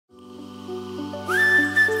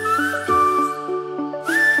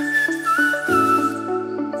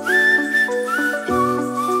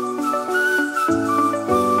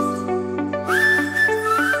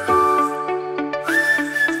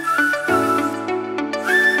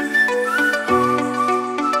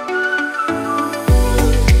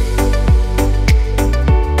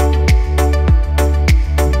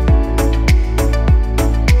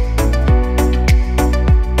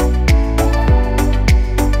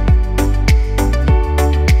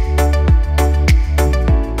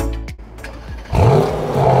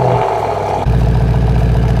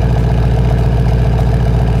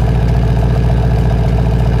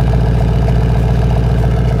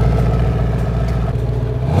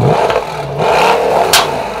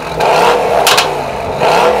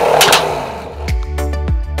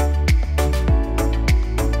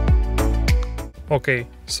Okay,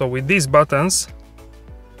 so with these buttons,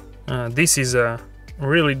 this is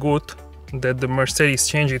really good that the Mercedes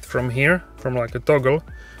changed it from here, from like a toggle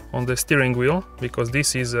on the steering wheel, because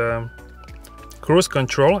this is cruise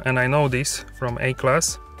control, and I know this from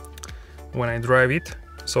A-Class when I drive it.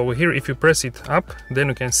 So here, if you press it up, then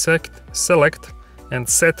you can select and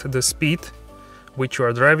set the speed which you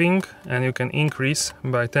are driving, and you can increase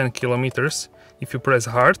by 10 kilometers if you press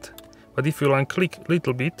hard. But if you unclick a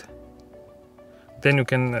little bit, then you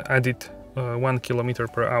can add it 1 kilometer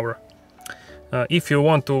per hour. If you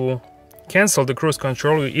want to cancel the cruise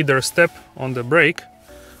control, you either step on the brake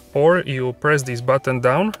or you press this button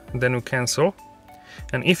down, then you cancel.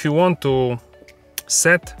 And if you want to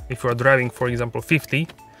set, if you are driving for example 50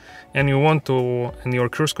 and you want to, and your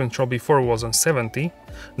cruise control before was on 70,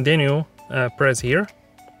 then you press here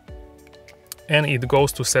and it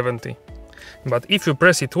goes to 70. But if you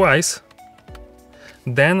press it twice,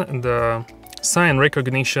 then the sign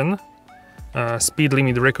recognition, speed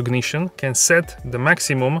limit recognition, can set the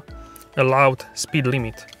maximum allowed speed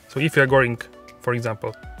limit. So if you are going, for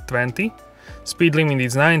example, 20, speed limit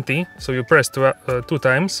is 90, so you press two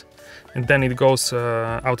times and then it goes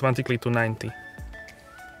automatically to 90.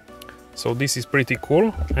 So this is pretty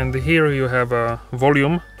cool. And here you have a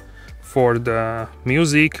volume for the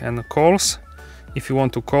music and the calls. If you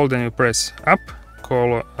want to call, then you press up,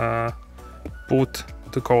 call, put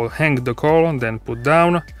the call, hang the call, and then put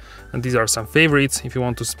down. And these are some favorites. If you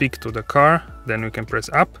want to speak to the car, then you can press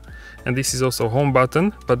up. And this is also home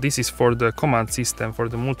button, but this is for the command system, for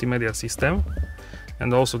the multimedia system.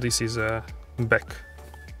 And also this is a back,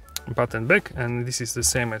 button back, and this is the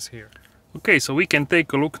same as here. Okay, so we can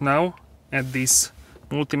take a look now at this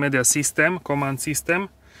multimedia system, command system,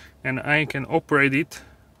 and I can operate it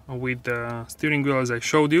with the steering wheel as I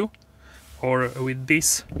showed you, or with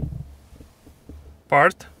this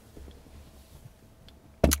part.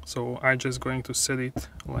 So I'm just going to set it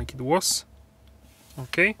like it was.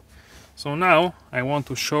 Okay, so now I want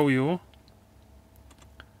to show you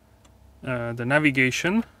the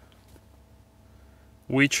navigation,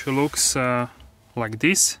 which looks like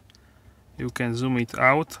this. You can zoom it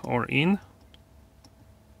out or in,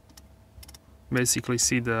 basically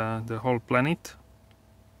see the whole planet,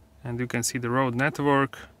 and you can see the road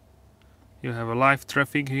network. You have a live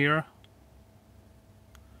traffic here.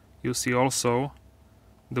 You see also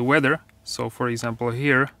the weather. So for example,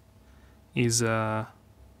 here is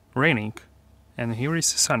raining and here is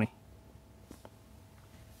sunny.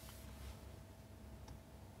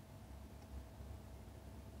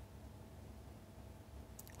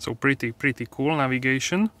 So pretty cool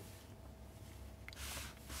navigation.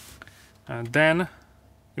 And then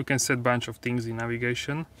you can set a bunch of things in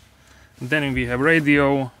navigation. Then we have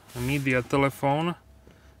radio, media, telephone,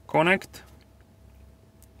 connect.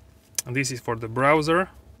 And this is for the browser,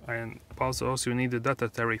 and also you need a data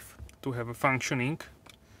tariff to have a functioning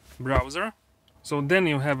browser. So then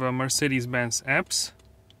you have a Mercedes-Benz apps,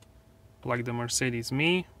 like the Mercedes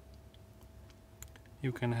Me.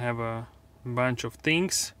 You can have a bunch of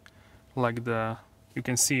things, like you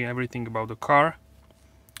can see everything about the car,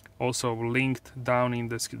 also linked down in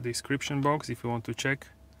the description box if you want to check.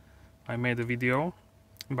 I made a video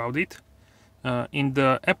about it. In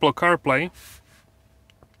the Apple CarPlay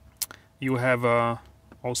you have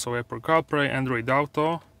also Apple CarPlay, Android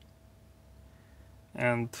Auto,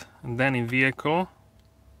 and then in vehicle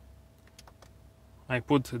I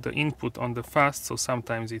put the input on the fast, so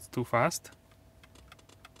sometimes it's too fast.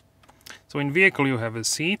 So in vehicle you have a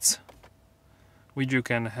seats, which you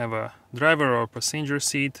can have a driver or passenger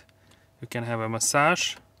seat. You can have a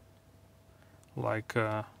massage, like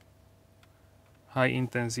high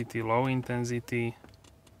intensity, low intensity,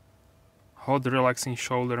 hot relaxing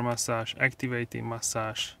shoulder massage, activating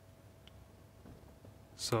massage,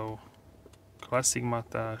 so classic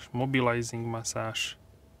massage, mobilizing massage.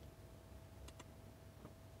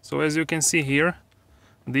 So as you can see here,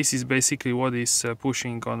 this is basically what is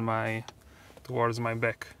pushing on towards my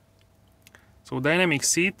back. So dynamic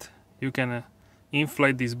seat, you can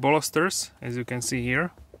inflate these bolsters, as you can see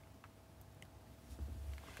here.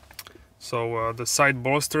 So the side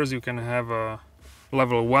bolsters, you can have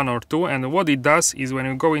level 1 or 2, and what it does is when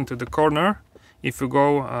you go into the corner, if you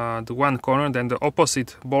go to one corner, then the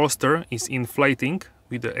opposite bolster is inflating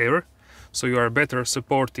with the air, so you are better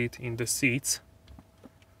supported in the seats.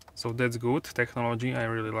 So that's good technology, I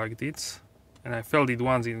really liked it, and I felt it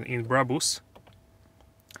once in Brabus.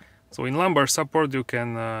 So in lumbar support you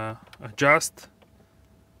can adjust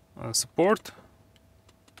support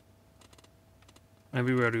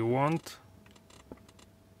everywhere you want.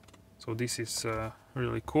 So this is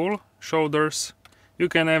really cool. Shoulders, You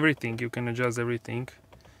can everything, you can adjust everything.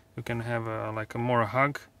 You can have like a more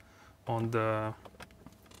hug on the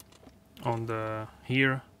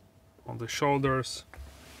here on the shoulders,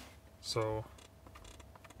 so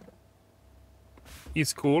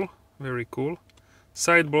it's cool, very cool.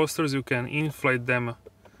 Side bolsters, you can inflate them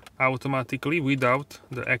automatically without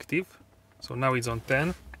the active. So now it's on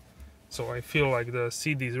 10, so I feel like the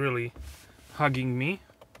seat is really hugging me.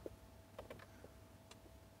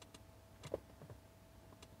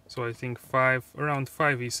 So I think around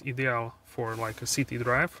 5 is ideal for like a city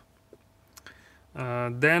drive.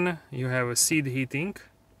 Then you have a seat heating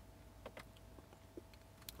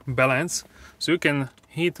balance, so you can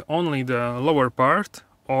heat only the lower part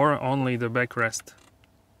or only the backrest,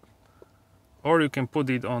 or you can put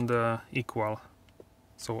it on the equal,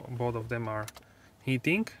 so both of them are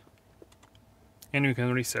heating, and you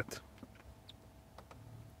can reset.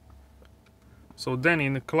 So then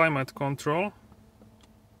in the climate control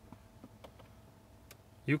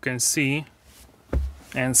you can see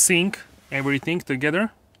and sync everything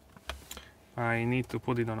together. I need to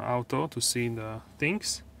put it on auto to see the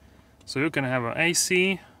things. So you can have an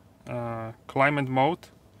AC. Climate mode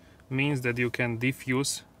means that you can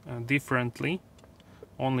diffuse differently,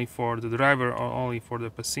 only for the driver or only for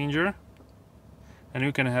the passenger. And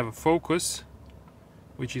you can have a focus,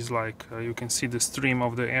 which is like you can see the stream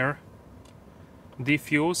of the air.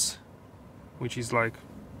 Diffuse, which is like,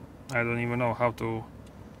 I don't even know how to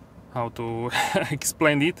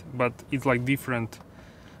explain it, but it's like different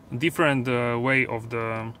way of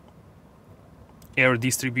the air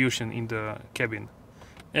distribution in the cabin.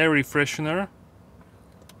 Air refreshener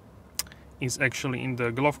is actually in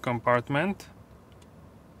the glove compartment.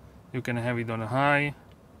 You can have it on high,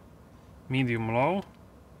 medium, low.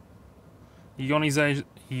 Ionization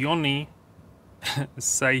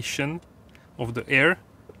of the air,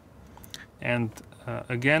 and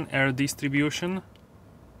again air distribution,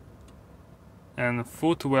 and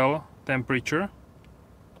footwell temperature.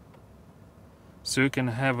 So you can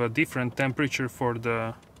have a different temperature for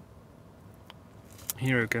the,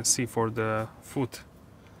 here you can see for the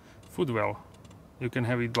footwell. You can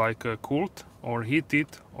have it like cooled or heated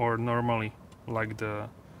or normally like the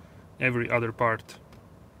every other part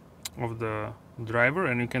of the driver,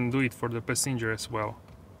 and you can do it for the passenger as well.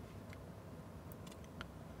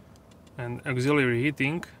 And auxiliary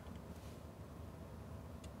heating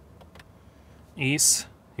is,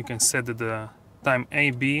 you can set the time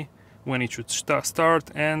AB when it should start,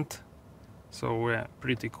 and so yeah,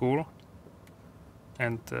 pretty cool.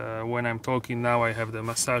 And when I'm talking now I have the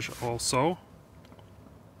massage also.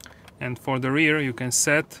 And for the rear you can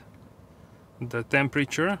set the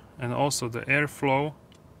temperature and also the airflow,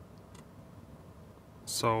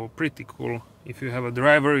 so pretty cool. If you have a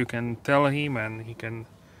driver you can tell him and he can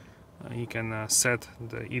set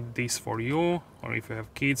this for you, or if you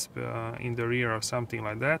have kids in the rear or something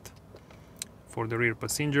like that for the rear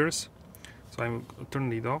passengers. So I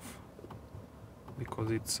turned it off because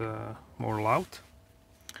it's more loud.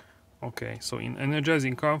 Okay, so in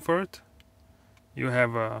energizing comfort you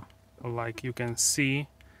have like you can see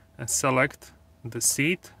and select the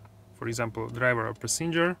seat, for example driver or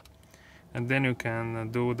passenger, and then you can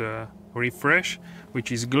do the refresh,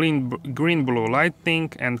 which is green blue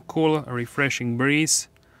lighting and cool refreshing breeze,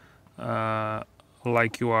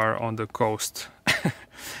 like you are on the coast.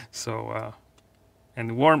 So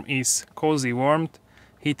and warm is cozy warmth,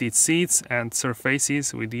 heated seats and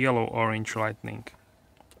surfaces with yellow orange lighting.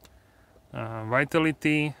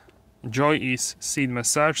 Vitality, joy is seat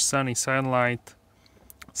massage, sunny sunlight,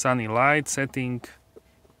 sunny light setting.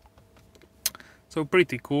 So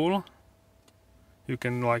pretty cool. You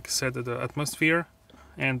can like set the atmosphere.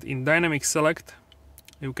 And in dynamic select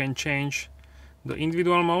you can change the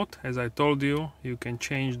individual mode. As I told you, you can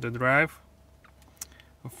change the drive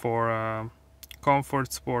for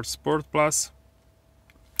comfort, sport, sport plus,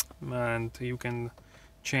 and you can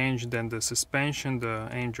change then the suspension, the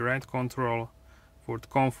AMG ride control for the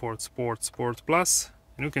comfort, sport, sport plus,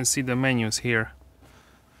 and you can see the menus here.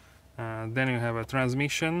 Then you have a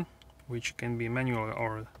transmission, which can be manual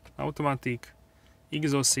or automatic,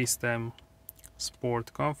 exhaust system,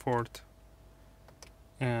 sport, comfort,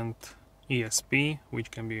 and ESP, which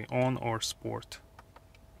can be on or sport.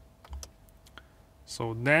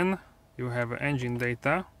 So then you have engine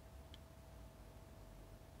data.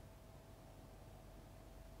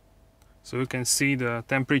 So you can see the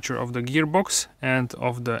temperature of the gearbox and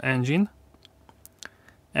of the engine,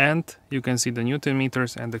 and you can see the Newton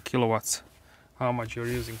meters and the kilowatts, how much you're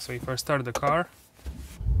using. So if I start the car,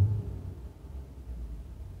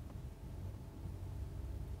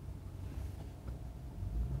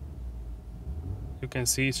 You can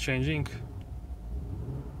see it's changing.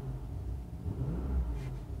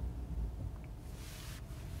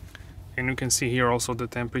 And you can see here also the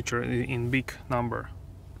temperature in big number.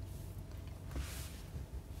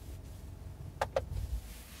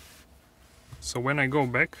 So when I go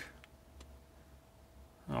back,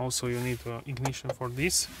 also you need ignition for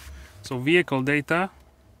this. So vehicle data,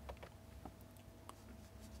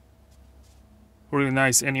 really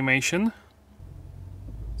nice animation.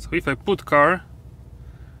 So if I put car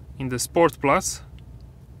in the Sport Plus,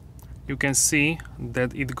 you can see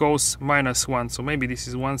that it goes -1. So maybe this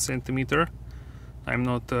is 1 centimeter. I'm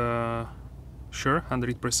not sure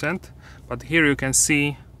 100%, but here you can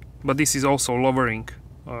see, but this is also lowering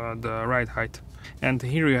the ride height. And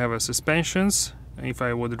here you have a suspensions. If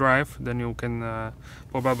I would drive, then you can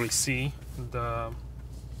probably see the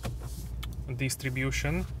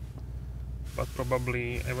distribution, but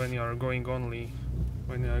probably when you are going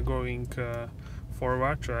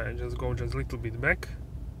forward, I just go just a little bit back.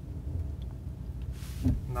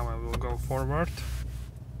 Now I will go forward.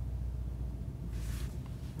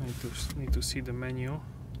 Need to see the menu.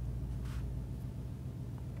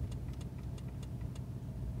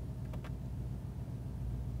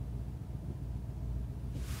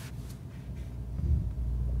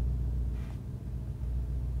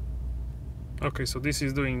 Okay, so this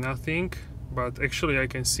is doing nothing, but actually I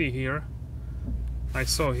can see here, I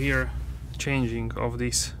saw here changing of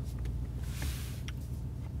this.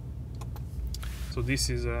 So this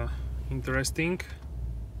is interesting,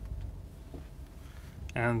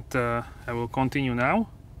 and I will continue now.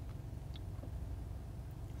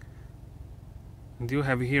 And you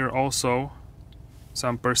have here also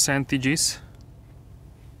some percentages.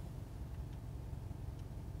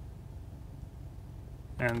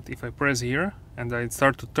 And if I press here and I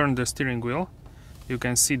start to turn the steering wheel, you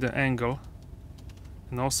can see the angle,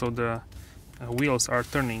 and also the wheels are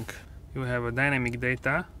turning. You have a dynamic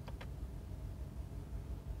data.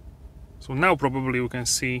 So now probably you can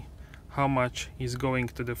see how much is going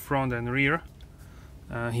to the front and rear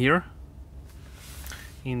here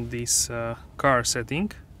in this car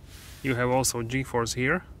setting. You have also G-force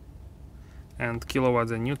here and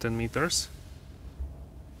kilowatts and Newton meters.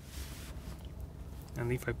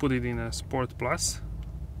 And if I put it in a Sport Plus,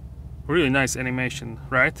 really nice animation,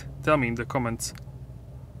 right? Tell me in the comments.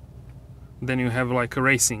 Then you have like a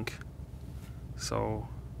racing. So,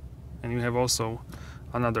 and you have also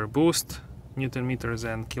another boost, Newton meters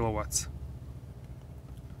and kilowatts.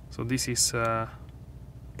 So this is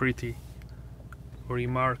pretty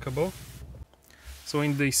remarkable. So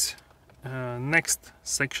in this next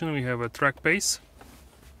section we have a track pace,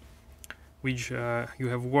 which you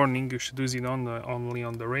have warning you should use it only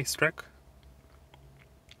on the racetrack.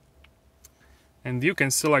 And you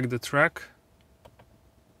can select the track,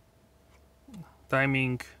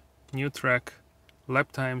 timing, new track,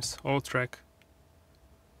 lap times, all track.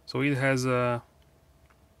 So it has a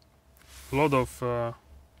lot of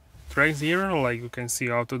tracks here, like you can see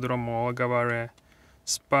Autodromo, Algarve,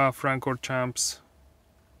 Spa, Francorchamps,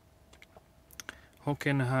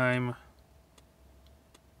 Hockenheim,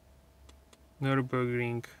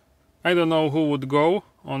 Nürburgring. I don't know who would go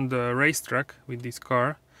on the racetrack with this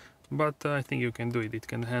car, but I think you can do it. It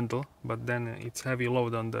can handle, but then it's heavy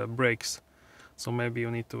load on the brakes, so maybe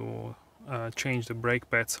you need to change the brake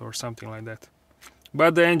pads or something like that.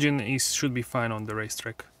 But the engine should be fine on the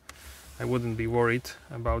racetrack. I wouldn't be worried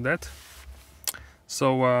about that.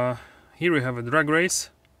 So here we have a drag race,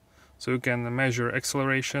 so you can measure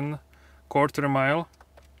acceleration, quarter mile,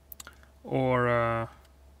 or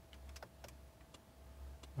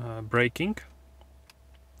braking.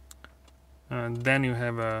 And then you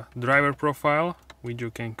have a driver profile, which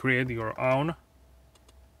you can create your own.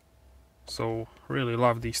 So really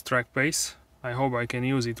love this track pace. I hope I can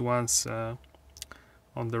use it once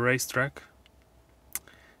on the racetrack.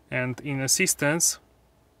 And in assistance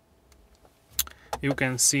you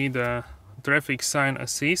can see the traffic sign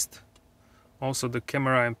assist, also the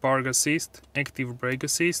camera and park assist, active brake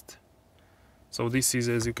assist. So this is,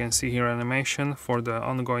 as you can see here, animation for the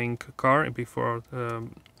ongoing car before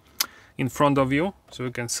in front of you. So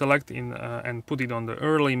you can select and put it on the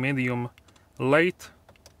early, medium, late.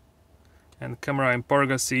 And camera and park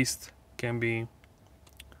assist can be,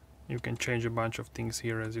 you can change a bunch of things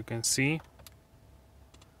here, as you can see.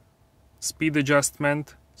 Speed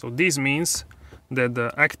adjustment. So this means that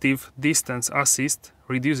the active distance assist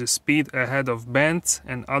reduces speed ahead of bends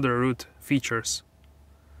and other route features.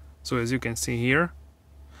 So as you can see here,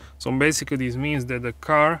 so basically this means that the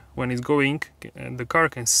car, when it's going, the car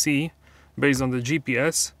can see based on the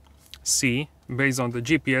GPS,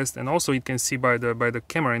 and also it can see by the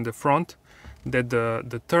camera in the front that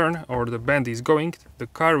the turn or the bend is going, the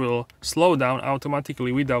car will slow down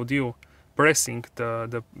automatically without you pressing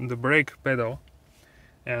the brake pedal.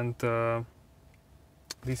 And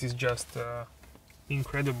this is just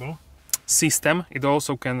incredible system. It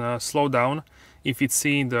also can slow down if it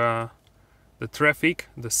see the traffic,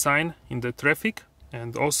 the sign in the traffic.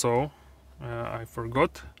 And also I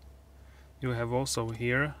forgot, you have also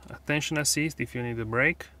here attention assist if you need a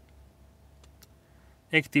brake,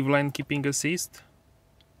 active lane keeping assist,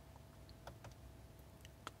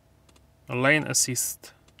 a lane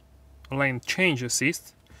assist, a lane change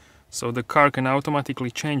assist, so the car can automatically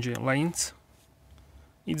change lanes.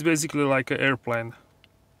 It's basically like an airplane.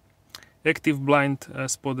 Active blind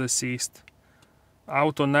spot assist,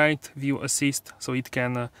 auto night view assist, so it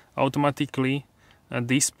can automatically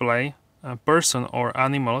display a person or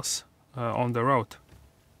animals on the road.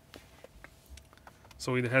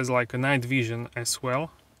 So it has like a night vision as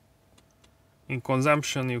well. In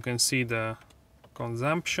consumption you can see the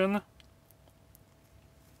consumption.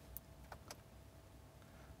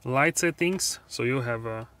 Light settings, so you have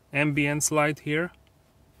a ambience light here,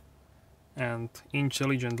 and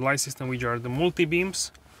intelligent light system, which are the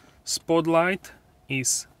multi-beams. Spotlight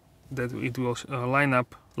is that it will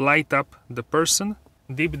light up the person.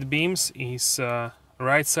 Dipped beams is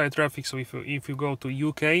right side traffic, so if you go to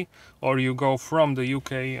UK or you go from the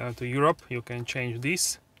UK to Europe, you can change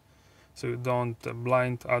this so you don't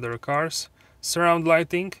blind other cars. Surround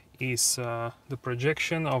lighting is the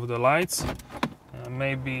projection of the lights.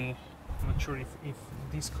 Maybe, not sure if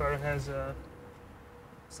this car has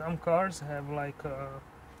some cars have like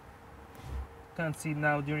can't see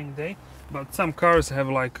now during day, but some cars have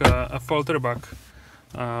like a Volterbach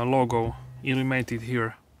logo illuminated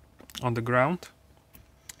here on the ground.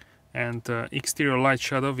 And exterior light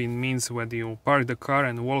shadowing means when you park the car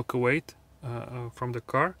and walk away from the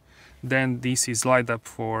car, then this is light up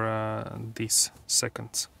for these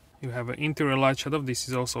seconds. You have an interior light shadow. This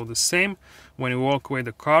is also the same. When you walk away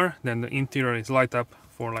the car, then the interior is light up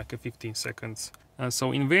for like 15 seconds.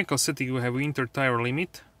 So in vehicle setting we have winter tire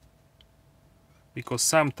limit, because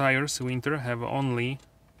some tires winter have only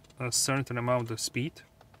a certain amount of speed.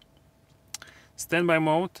 Standby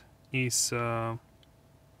mode is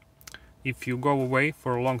if you go away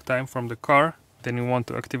for a long time from the car, then you want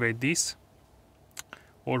to activate this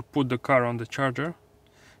or put the car on the charger.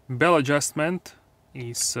 Bell adjustment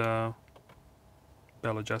is bell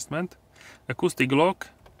adjustment. Acoustic lock,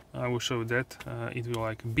 I will show you that. It will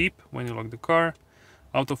like beep when you lock the car.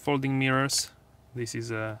 Auto folding mirrors, this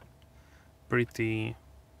is pretty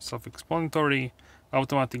self-explanatory.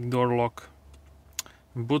 Automatic door lock.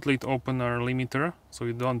 Boot lid opener limiter, so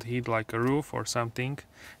you don't hit like a roof or something.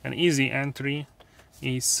 An easy entry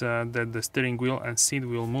is that the steering wheel and seat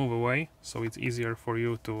will move away, so it's easier for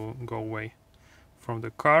you to go away from the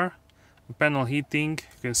car. Panel heating,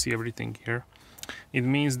 you can see everything here. It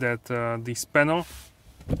means that this panel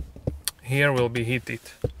here will be heated.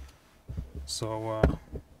 So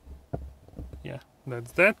yeah,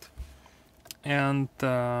 that's that. And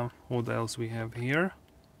what else we have here?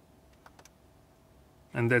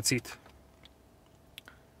 And that's it.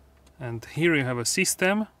 And here you have a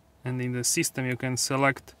system, and in the system you can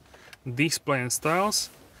select display and styles,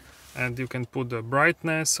 and you can put the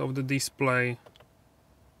brightness of the display,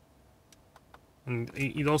 and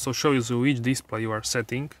it also shows you which display you are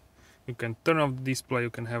setting. You can turn off the display, you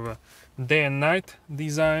can have a day and night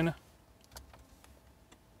design.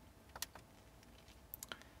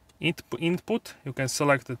 Input, you can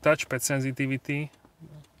select the touchpad sensitivity,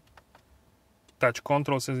 touch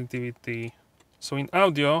control sensitivity. So in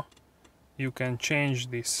audio you can change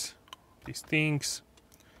these things,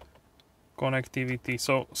 connectivity,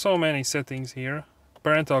 so many settings here.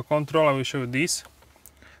 Parental control, I will show you this.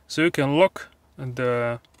 So you can lock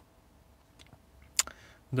the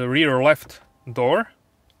rear left door,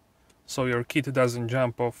 so your kid doesn't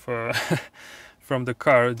jump off from the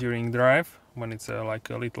car during drive when it's like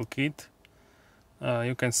a little kid.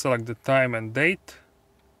 You can select the time and date,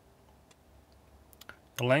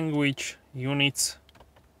 language, units.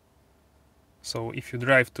 So if you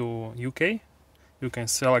drive to UK, you can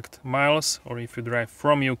select miles, or if you drive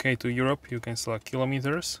from UK to Europe, you can select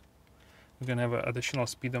kilometers. You can have an additional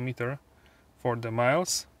speedometer for the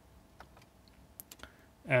miles.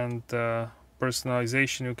 And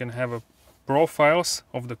personalization, you can have profiles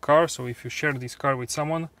of the car. So if you share this car with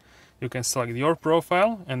someone, you can select your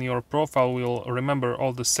profile, and your profile will remember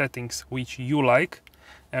all the settings which you like.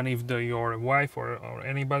 And if your wife or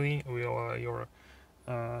anybody will,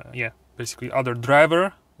 basically other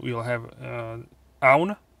driver will have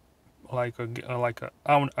own, like a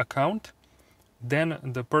own account, then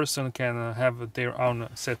the person can have their own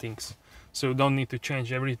settings. So you don't need to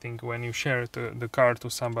change everything when you share the car to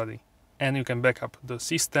somebody. And you can back up the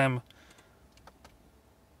system.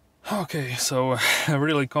 Okay, so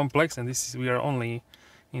really complex, and this is, we are only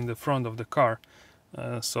in the front of the car.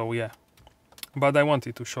 So yeah, but I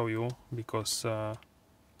wanted to show you because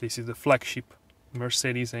this is the flagship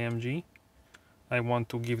Mercedes AMG. I want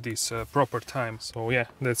to give this proper time. So yeah,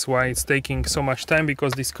 that's why it's taking so much time,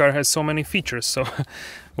 because this car has so many features. So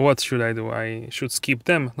what should I do? I should skip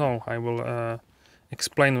them? No, I will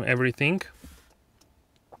explain everything.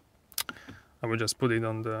 I will just put it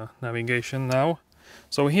on the navigation now.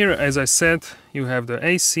 So here, as I said, you have the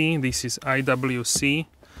AC. This is IWC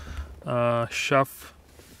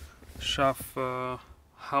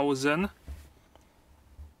Schaffhausen,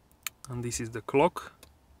 and this is the clock,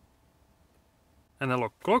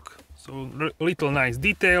 analog clock. So little nice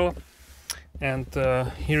detail, and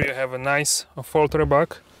here you have a nice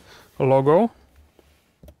Voltrebach logo,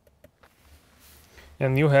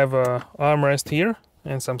 and you have a armrest here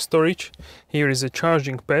and some storage. Here is a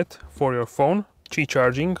charging pad for your phone, Qi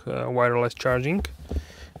charging, wireless charging,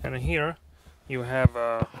 and here you have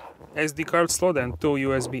a SD card slot and 2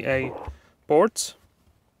 USB-A ports,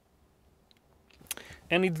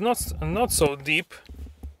 and it's not so deep.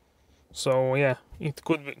 So yeah, it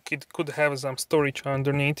could have some storage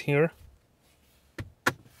underneath here.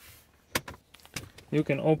 You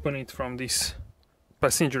can open it from this.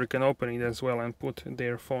 Passenger can open it as well and put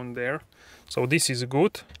their phone there. So this is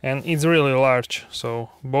good, and it's really large, so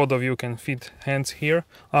both of you can fit hands here,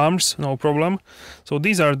 arms, no problem. So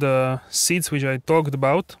these are the seats which I talked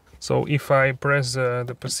about. So if I press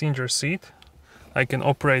the passenger seat, I can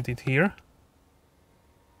operate it here,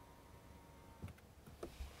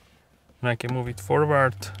 and I can move it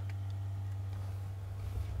forward.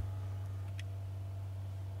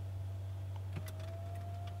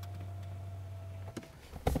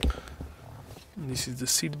 This is the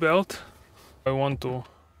seat belt. I want to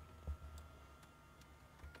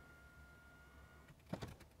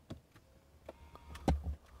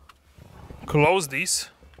close this.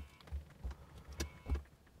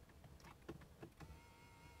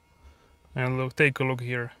 And look, take a look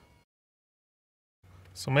here.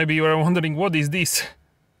 So maybe you are wondering, what is this?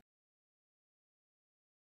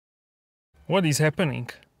 What is happening?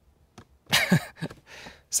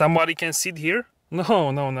 Somebody can sit here?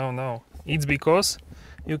 No. It's because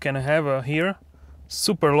you can have here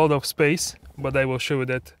super lot of space, but I will show you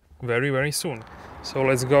that very soon. So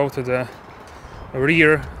let's go to the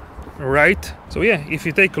rear right. So yeah, if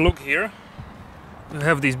you take a look here, you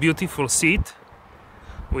have this beautiful seat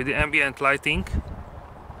with the ambient lighting.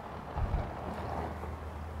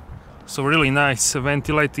 So really nice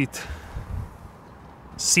ventilated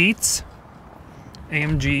seats,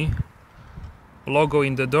 AMG logo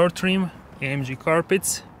in the door trim, AMG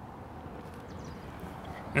carpets,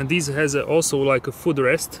 and this has also like a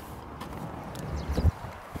footrest.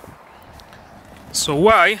 So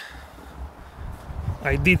why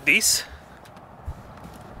I did this,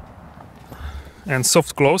 and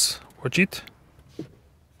soft close, watch it.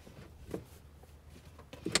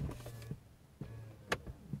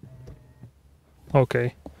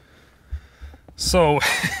 Okay, so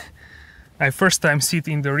I first time sit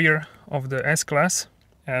in the rear of the S-Class,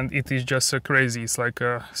 and it is just so crazy. It's like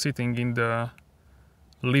sitting in the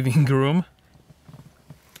living room.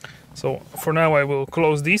 So for now I will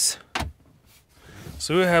close this.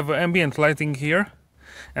 So you have ambient lighting here,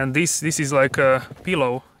 and this is like a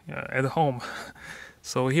pillow at home.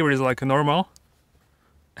 So here is like a normal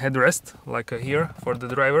headrest, like here for the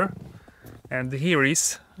driver, and here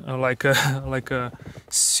is like a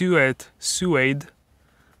suede,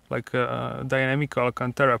 like a dynamic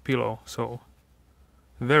Alcantara pillow. So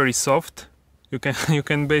very soft. You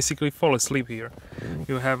can basically fall asleep here.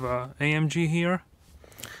 You have AMG here,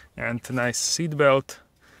 and a nice seat belt.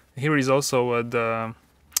 Here is also the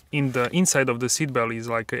inside of the seat belt is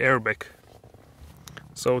like an airbag.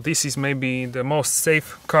 So this is maybe the most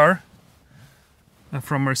safe car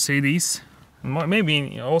from Mercedes,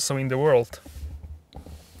 maybe also in the world.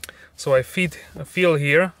 So I feel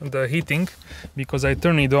here the heating, because I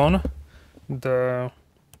turn it on, the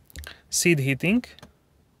seat heating.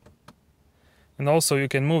 And also you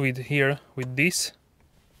can move it here with this,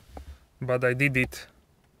 but I did it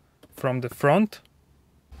from the front.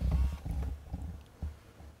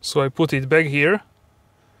 So I put it back here,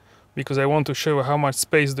 because I want to show you how much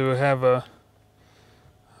space do you have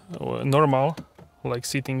normal, like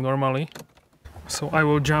sitting normally. So I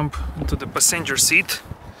will jump into the passenger seat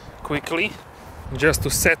quickly, just to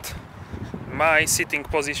set my sitting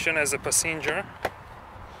position as a passenger.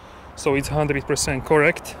 so it's 100%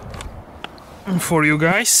 correct for you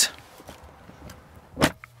guys.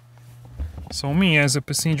 So me as a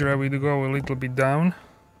passenger, I will go a little bit down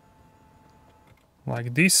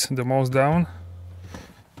like this, the most down.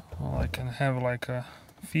 I can have like a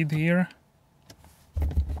feed here,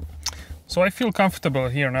 so I feel comfortable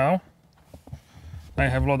here now. I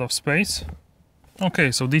have a lot of space.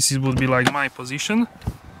 Okay, so this would be like my position,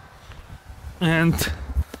 and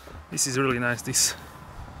this is really nice. This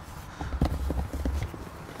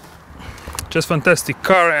just fantastic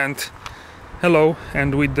car, and hello,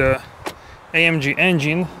 and with the AMG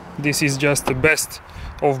engine, this is just the best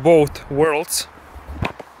of both worlds.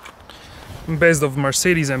 Best of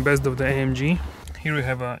Mercedes and best of the AMG. Here we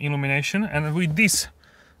have illumination, and with this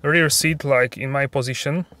rear seat, like in my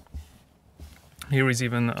position, here is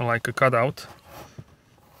even like a cutout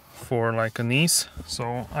for like a knees.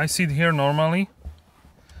 So I sit here normally.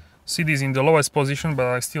 Seat is in the lowest position, but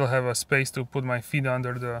I still have a space to put my feet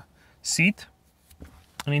under the seat,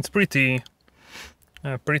 and it's pretty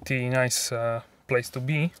nice place to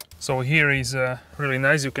be. So here is really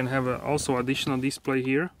nice. You can have also additional display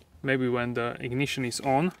here, maybe when the ignition is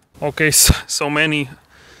on. Okay, so many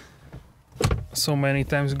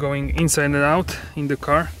times going inside and out in the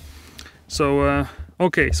car. So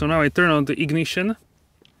okay, so now I turn on the ignition,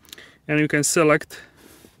 and you can select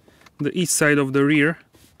the east side of the rear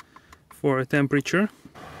for a temperature.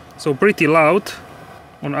 So pretty loud.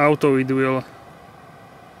 On auto it will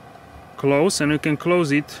close, and you can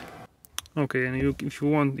close it. Okay, and if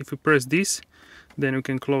you press this, then you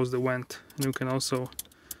can close the vent, and you can also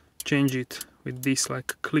change it with this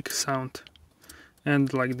like click sound,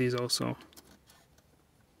 and like this also.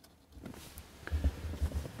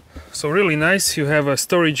 So really nice. You have a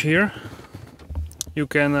storage here. You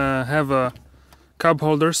can have cup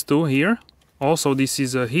holders too here. Also this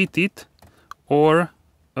is heated or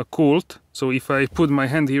cooled. So if I put my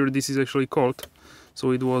hand here, this is actually cold.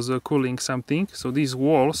 So it was cooling something. So these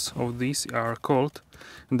walls of these are cold,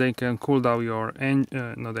 and they can cool down your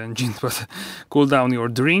not engine, but cool down your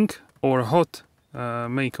drink, or hot,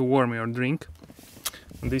 make warm your drink.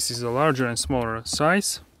 And this is a larger and smaller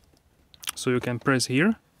size. So you can press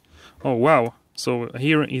here. Oh wow! So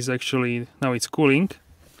here is actually, now it's cooling,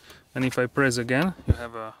 and if I press again, you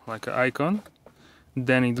have like an icon,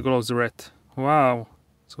 then it glows red. Wow!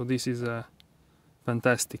 So this is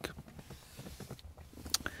fantastic.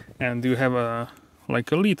 And you have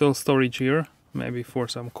like a little storage here, maybe for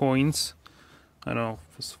some coins, I don't know,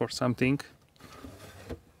 for something.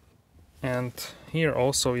 And here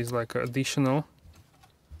also is like additional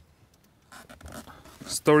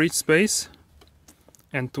storage space,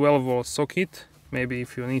 and 12-volt socket, maybe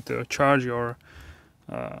if you need to charge your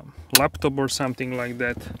laptop or something like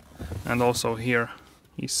that. And also here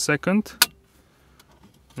is second,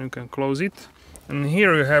 you can close it. And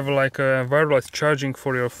here you have like a wireless charging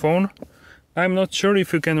for your phone. I'm not sure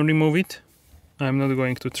if you can remove it. I'm not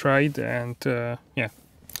going to try it, and yeah.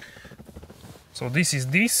 So this is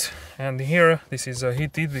this, and here this is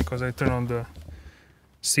heated because I turned on the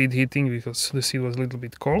seat heating because the seat was a little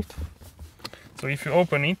bit cold. So if you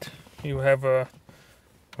open it, you have a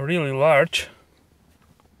really large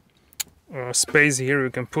space here. You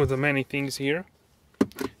can put many things here,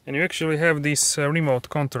 and you actually have this remote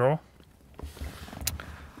control.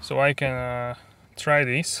 So I can try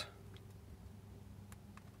this.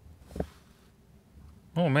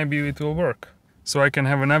 Oh, maybe it will work. So I can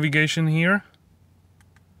have a navigation here,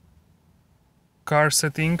 car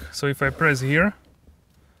setting. So if I press here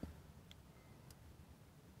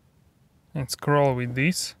and scroll with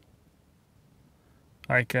this,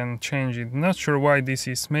 I can change it. Not sure why this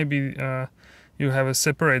is. Maybe you have a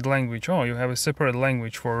separate language. Oh, you have a separate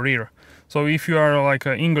language for rear. So if you are like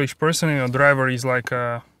an English person and your driver is like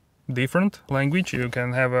a different language, you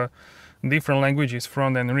can have different languages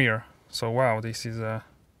front and rear. So wow, this is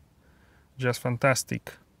just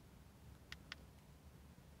fantastic.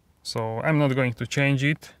 So I'm not going to change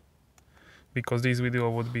it because this video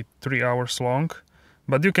would be 3 hours long.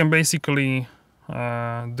 But you can basically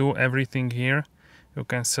do everything here. You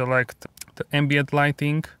can select the ambient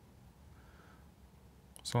lighting.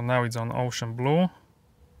 So now it's on ocean blue.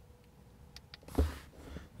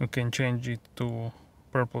 You can change it to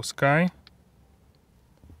purple sky,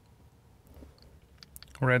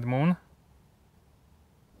 red moon,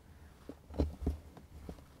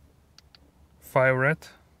 5 red,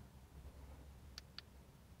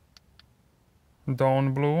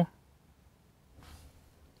 dawn blue,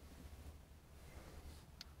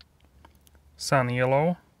 sun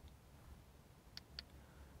yellow,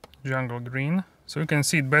 jungle green. So you can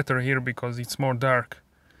see it better here because it's more dark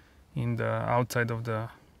in the outside of the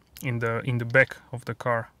in the back of the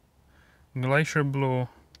car. Glacier blue,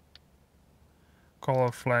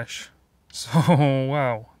 color flash. So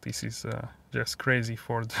wow, this is just crazy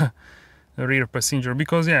for the rear passenger,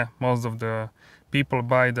 because yeah, most of the people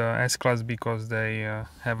buy the S-Class because they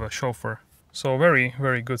have a chauffeur. So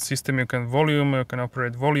very good system. You can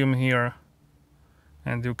operate volume here,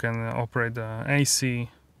 and you can operate the AC.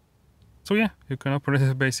 So yeah, you can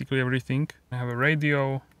operate basically everything. I have a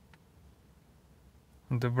radio,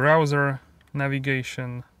 the browser,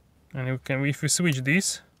 navigation, and you can, if you switch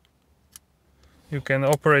this, you can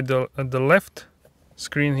operate the left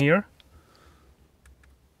screen here.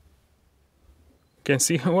 You can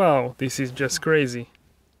see, wow, this is just crazy.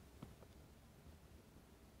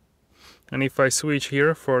 And if I switch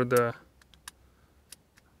here for the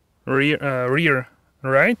rear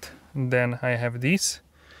right, then I have this.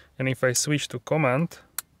 And if I switch to command,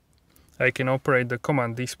 I can operate the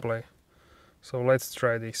command display. So let's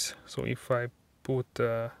try this. So if I put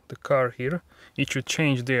the car here, it should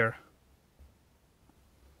change there.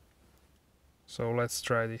 So let's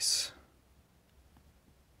try this.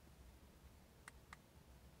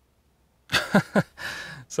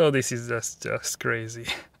 So this is just crazy.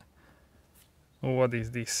 What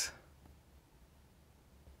is this?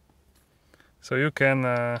 So you can,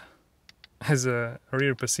 as a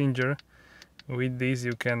rear passenger, with this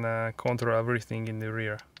you can control everything in the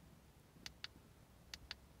rear.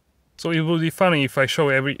 So it would be funny if I show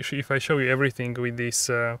you everything with this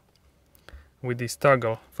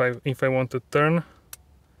toggle. If I want to turn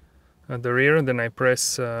the rear, then I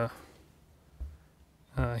press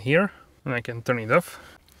here, and I can turn it off.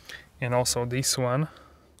 And also this one,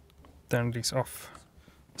 turn this off.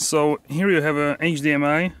 So here you have a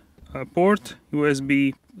HDMI port,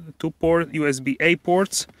 USB 2 port, USB A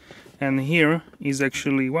ports, and here is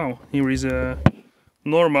actually, wow, here is a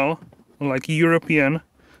normal, like European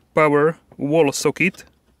power wall socket,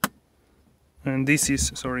 and this is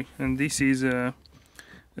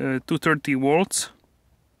 230 volts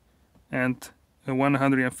and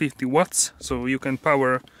 150 watts. So you can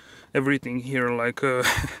power everything here, like a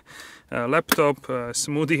laptop,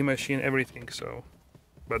 smoothie machine, everything. So,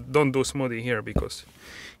 but don't do smoothie here because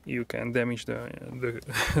you can damage the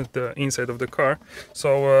inside of the car.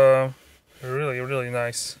 So really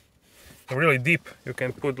nice, really deep. You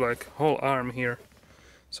can put like whole arm here,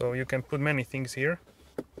 so you can put many things here.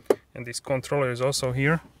 And this controller is also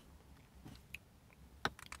here.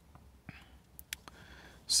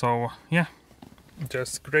 So yeah,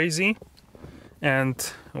 just crazy.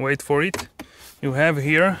 And wait for it, you have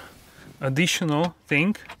here additional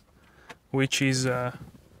thing, which is the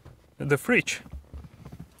fridge.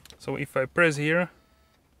 So if I press here,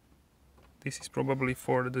 this is probably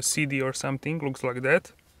for the CD or something, looks like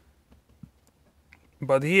that.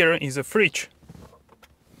 But here is a fridge.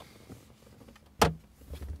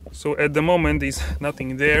 So at the moment is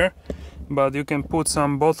nothing there, but you can put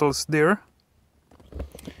some bottles there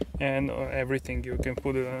and everything. You can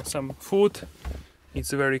put some food.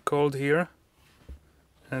 It's very cold here,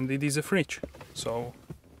 and it is a fridge. So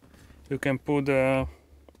you can put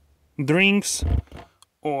drinks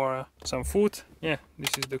or some food. Yeah,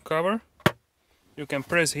 this is the cover. You can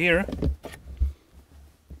press here,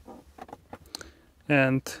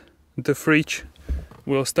 and the fridge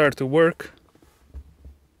will start to work.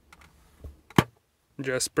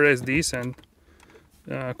 Just press this and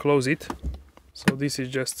close it. So this is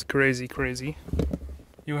just crazy.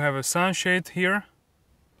 You have a sunshade here,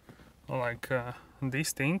 like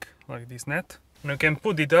this thing, like this net. And you can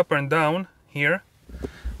put it up and down here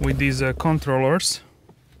with these controllers.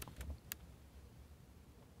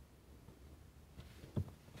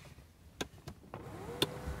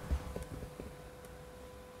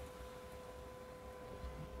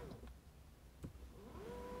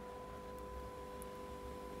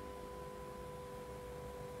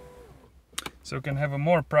 So you can have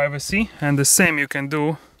more privacy, and the same you can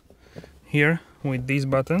do here with these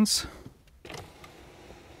buttons.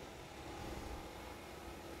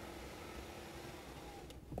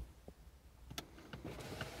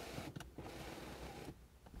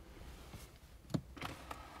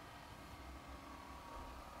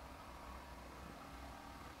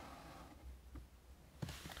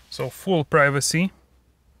 So full privacy.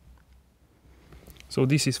 So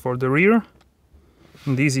this is for the rear,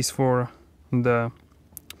 and this is for the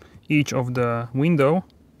each of the window,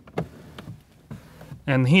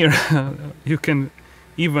 and here you can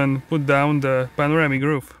even put down the panoramic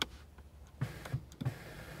roof.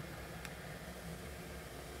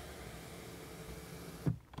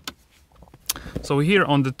 So here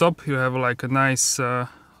on the top you have like a nice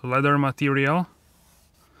leather material,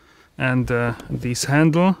 and this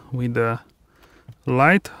handle with the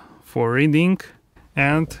light for reading,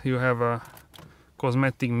 and you have a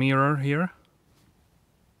cosmetic mirror here.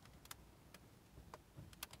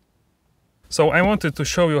 So I wanted to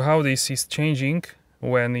show you how this is changing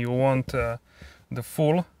when you want the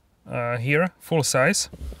full here, full size.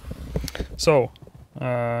 So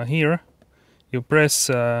here you press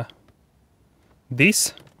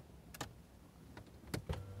this,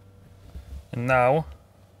 and now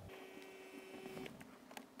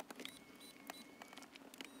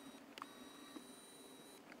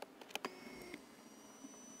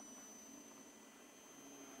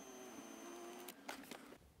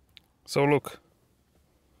so look,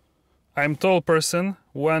 I'm tall person,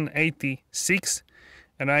 186,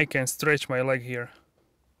 and I can stretch my leg here.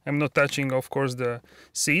 I'm not touching, of course, the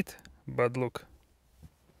seat, but look.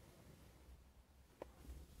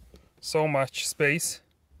 So much space.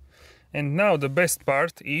 And now the best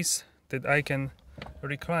part is that I can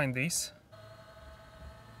recline this.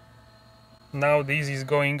 Now this is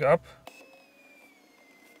going up.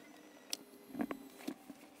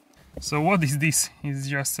 So what is this? It's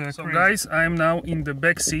just so crazy. Guys, I'm now in the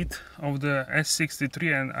back seat of the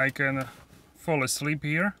S63 and I can fall asleep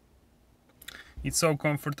here. It's so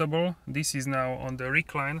comfortable. This is now on the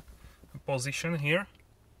recline position here,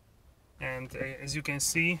 and as you can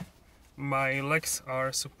see, my legs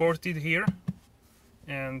are supported here,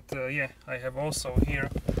 and yeah, I have also here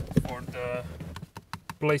for the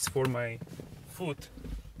place for my foot.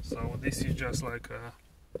 So this is just like a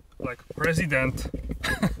president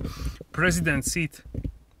president seat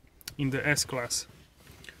in the S-Class.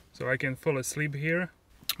 So I can fall asleep here.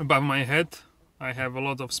 Above my head I have a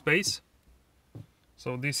lot of space.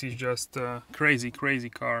 So this is just a crazy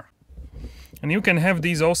car. And you can have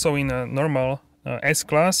these also in a normal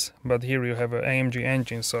S-Class, but here you have an AMG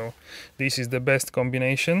engine, so this is the best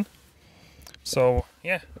combination. So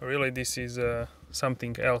yeah, really this is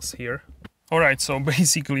something else here. Alright, so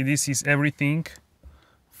basically this is everything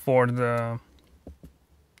for the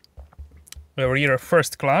rear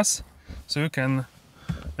first class. So you can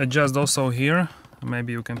adjust also here,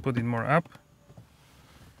 maybe you can put it more up,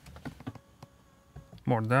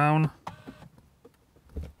 more down,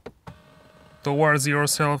 towards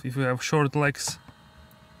yourself if you have short legs,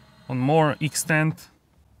 on more extent.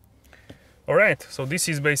 Alright, so this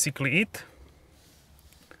is basically it.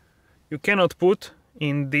 You cannot put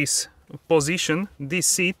in this position this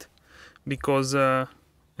seat because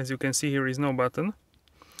as you can see, here is no button,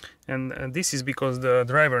 and this is because the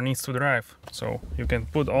driver needs to drive. So you can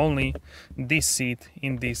put only this seat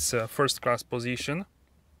in this first class position,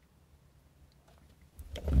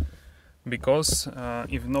 because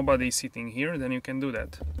if nobody is sitting here, then you can do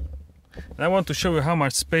that. And I want to show you how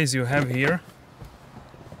much space you have here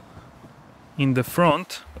in the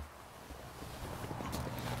front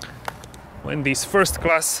when this first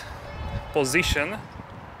class position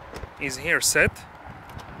is here set.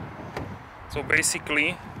 So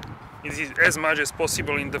basically it is as much as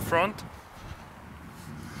possible in the front.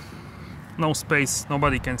 No space,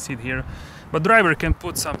 nobody can sit here, but driver can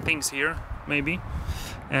put some things here maybe.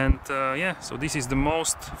 And yeah, so this is the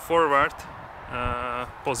most forward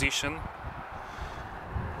position.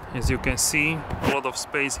 As you can see, a lot of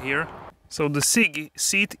space here. So the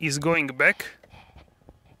seat is going back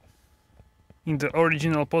in the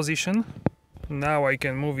original position. Now I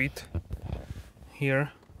can move it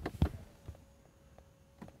here.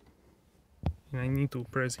 And I need to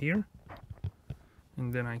press here,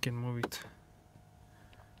 and then I can move it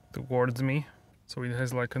towards me. So it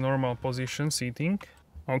has like a normal position seating.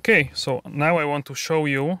 Okay, so now I want to show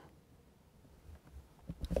you.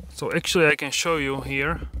 So actually I can show you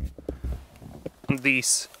here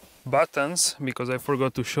these buttons because I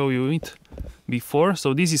forgot to show you it before.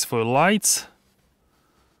 So this is for lights,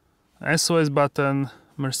 SOS button,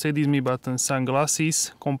 Mercedes Me button,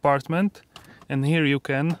 sunglasses, compartment, and here you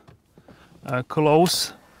can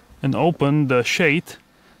close and open the shade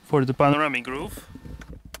for the panoramic roof.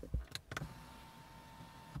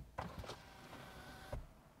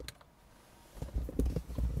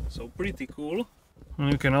 So pretty cool.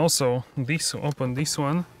 And you can also open this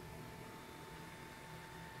one.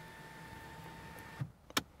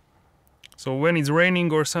 So when it's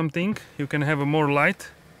raining or something, you can have a more light.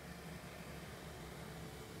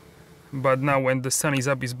 But now when the sun is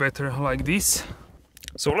up, it's better like this.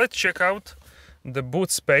 So let's check out the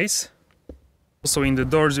boot space. Also in the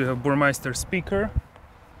doors you have Burmeister speaker.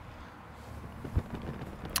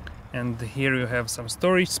 And here you have some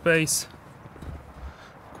storage space.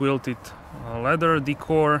 Quilted leather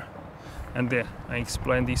decor, and I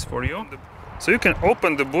explained this for you. So you can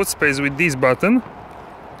open the boot space with this button,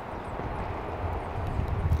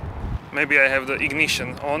 maybe I have the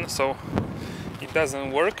ignition on, so it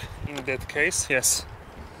doesn't work in that case. Yes,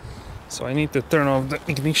 so I need to turn off the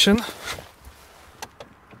ignition.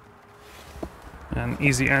 And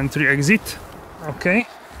easy entry exit. Okay,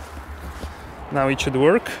 now it should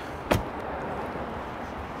work.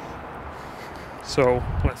 So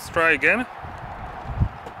let's try again.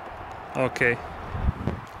 Okay,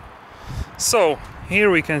 so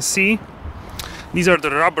here we can see these are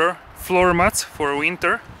the rubber floor mats for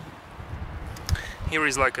winter. Here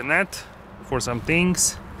is like a net for some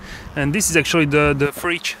things, and this is actually the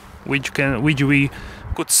fridge which we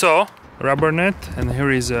could saw, rubber net, and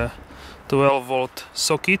here is a 12-volt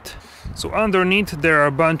socket. So underneath there are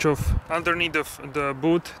a bunch of, underneath the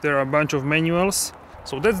boot there are a bunch of manuals.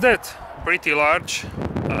 So that's that. Pretty large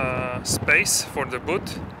space for the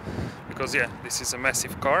boot, because yeah, this is a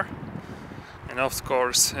massive car, and of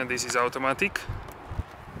course this is automatic.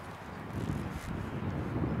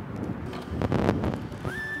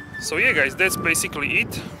 So yeah guys, that's basically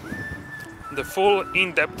it. The full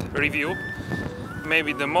in-depth review,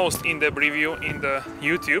 maybe the most in-depth review in the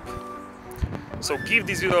YouTube. So give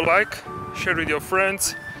this video a like, share with your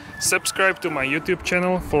friends, subscribe to my YouTube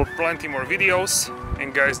channel for plenty more videos.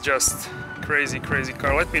 And guys, just crazy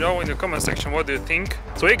car. Let me know in the comment section what do you think.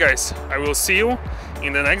 So hey guys, I will see you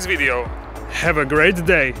in the next video. Have a great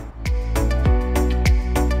day.